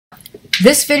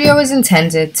This video is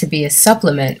intended to be a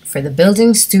supplement for the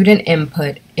building student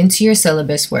input into your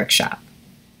syllabus workshop.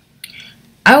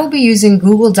 I will be using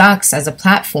Google Docs as a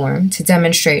platform to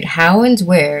demonstrate how and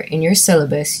where in your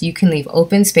syllabus you can leave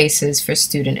open spaces for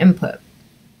student input.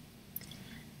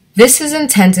 This is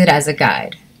intended as a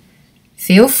guide.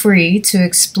 Feel free to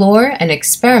explore and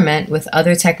experiment with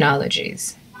other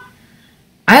technologies.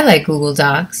 I like Google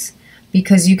Docs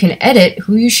because you can edit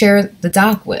who you share the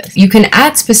doc with. You can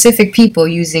add specific people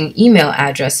using email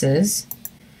addresses,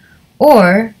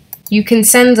 or you can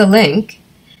send a link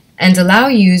and allow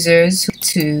users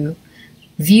to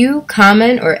view,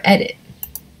 comment, or edit.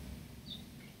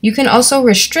 You can also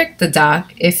restrict the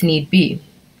doc if need be.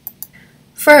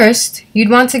 First, you'd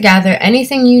want to gather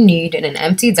anything you need in an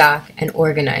empty doc and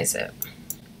organize it.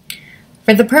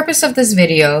 For the purpose of this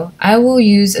video, I will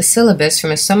use a syllabus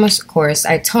from a summer course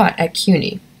I taught at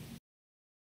CUNY.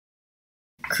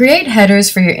 Create headers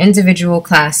for your individual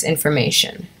class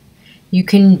information. You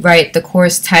can write the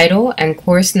course title and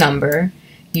course number,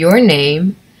 your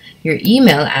name, your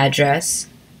email address,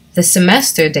 the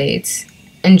semester dates,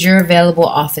 and your available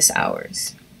office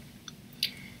hours.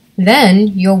 Then,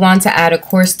 you'll want to add a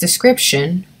course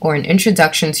description or an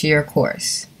introduction to your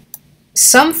course.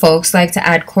 Some folks like to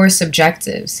add course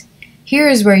objectives. Here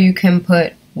is where you can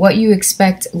put what you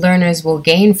expect learners will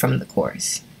gain from the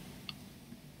course.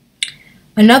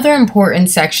 Another important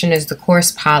section is the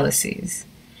course policies.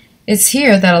 It's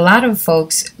here that a lot of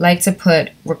folks like to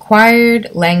put required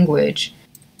language.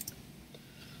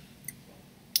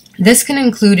 This can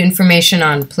include information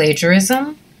on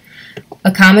plagiarism,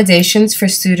 accommodations for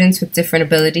students with different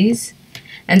abilities,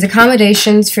 and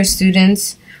accommodations for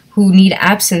students who need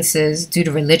absences due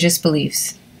to religious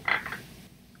beliefs.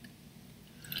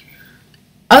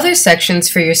 Other sections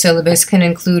for your syllabus can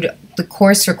include the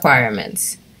course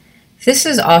requirements. This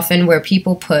is often where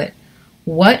people put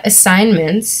what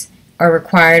assignments are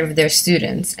required of their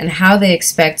students and how they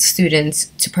expect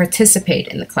students to participate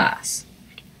in the class.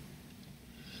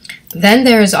 Then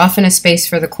there is often a space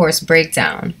for the course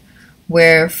breakdown,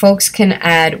 where folks can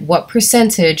add what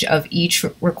percentage of each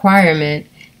requirement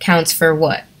counts for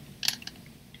what.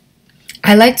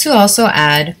 I like to also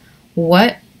add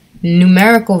what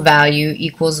numerical value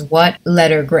equals what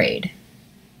letter grade.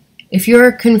 If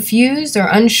you're confused or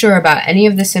unsure about any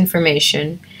of this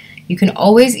information, you can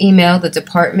always email the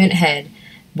department head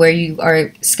where you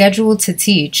are scheduled to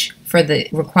teach for the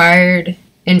required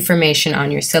information on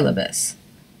your syllabus.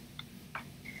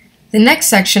 The next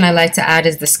section I like to add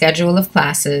is the schedule of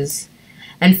classes,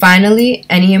 and finally,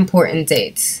 any important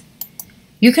dates.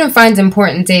 You can find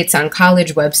important dates on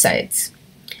college websites.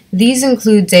 These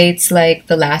include dates like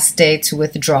the last day to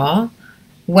withdraw,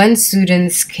 when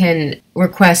students can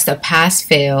request a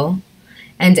pass-fail,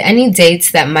 and any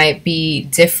dates that might be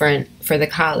different for the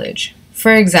college.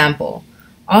 For example,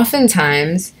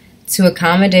 oftentimes, to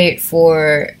accommodate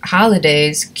for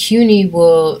holidays, CUNY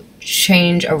will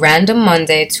change a random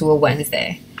Monday to a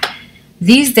Wednesday.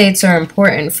 These dates are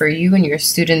important for you and your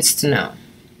students to know.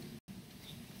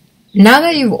 Now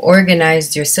that you've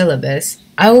organized your syllabus,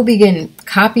 I will begin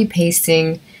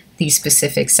copy-pasting these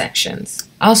specific sections.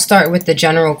 I'll start with the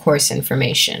general course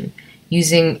information,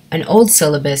 using an old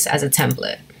syllabus as a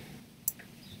template.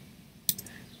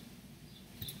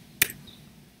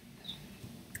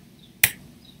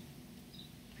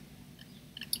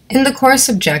 In the course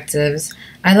objectives,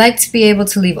 I like to be able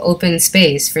to leave open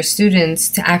space for students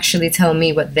to actually tell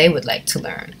me what they would like to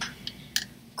learn.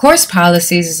 Course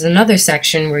policies is another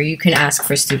section where you can ask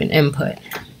for student input.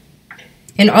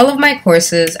 In all of my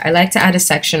courses, I like to add a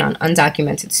section on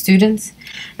undocumented students,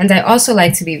 and I also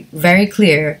like to be very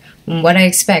clear on what I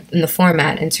expect in the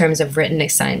format in terms of written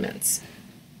assignments.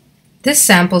 This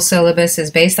sample syllabus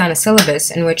is based on a syllabus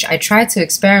in which I try to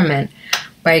experiment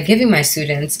by giving my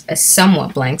students a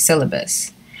somewhat blank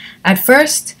syllabus. At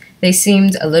first, they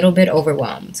seemed a little bit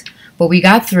overwhelmed, but we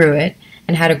got through it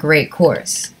and had a great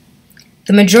course.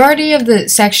 The majority of the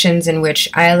sections in which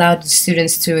I allowed the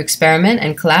students to experiment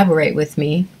and collaborate with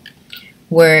me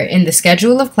were in the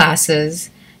schedule of classes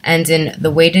and in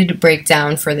the weighted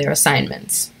breakdown for their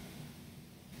assignments.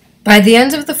 By the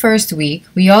end of the first week,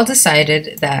 we all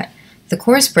decided that the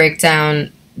course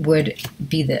breakdown would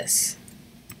be this.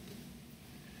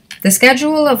 The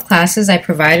schedule of classes I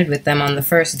provided with them on the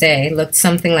first day looked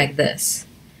something like this.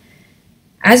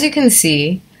 As you can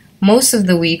see, most of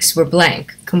the weeks were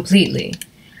blank, completely.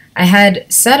 I had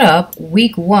set up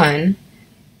week 1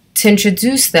 to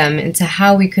introduce them into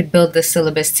how we could build the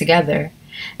syllabus together,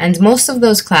 and most of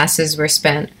those classes were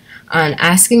spent on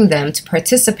asking them to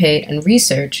participate and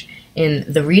research in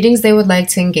the readings they would like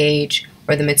to engage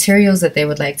or the materials that they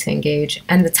would like to engage,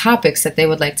 and the topics that they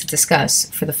would like to discuss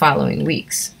for the following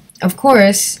weeks. Of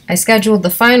course, I scheduled the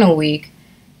final week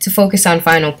to focus on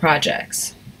final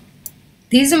projects.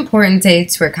 These important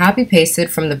dates were copy-pasted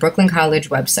from the Brooklyn College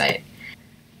website.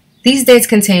 These dates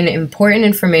contain important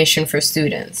information for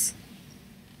students.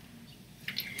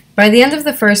 By the end of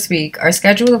the first week, our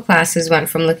schedule of classes went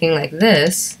from looking like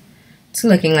this to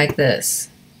looking like this.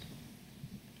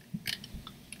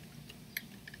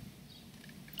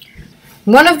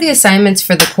 One of the assignments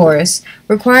for the course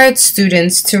required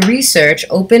students to research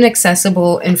open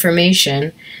accessible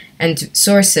information and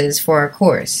sources for our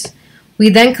course. We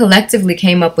then collectively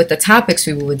came up with the topics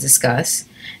we would discuss,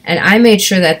 and I made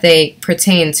sure that they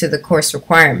pertained to the course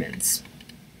requirements.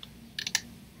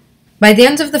 By the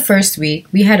end of the first week,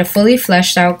 we had a fully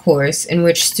fleshed out course in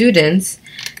which students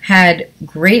had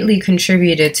greatly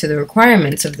contributed to the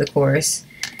requirements of the course,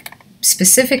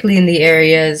 specifically in the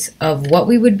areas of what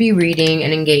we would be reading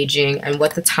and engaging and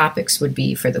what the topics would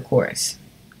be for the course.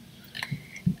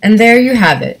 And there you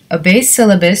have it, a base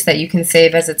syllabus that you can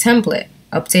save as a template,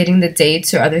 updating the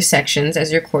dates or other sections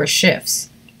as your course shifts.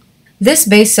 This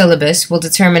base syllabus will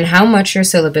determine how much your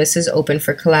syllabus is open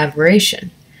for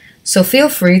collaboration, so feel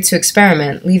free to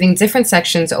experiment, leaving different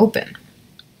sections open.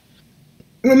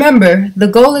 Remember, the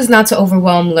goal is not to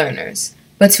overwhelm learners,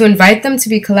 but to invite them to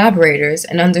be collaborators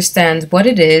and understand what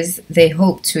it is they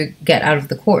hope to get out of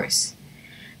the course.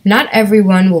 Not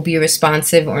everyone will be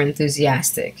responsive or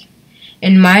enthusiastic.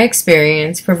 In my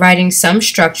experience, providing some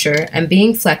structure and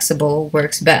being flexible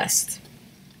works best.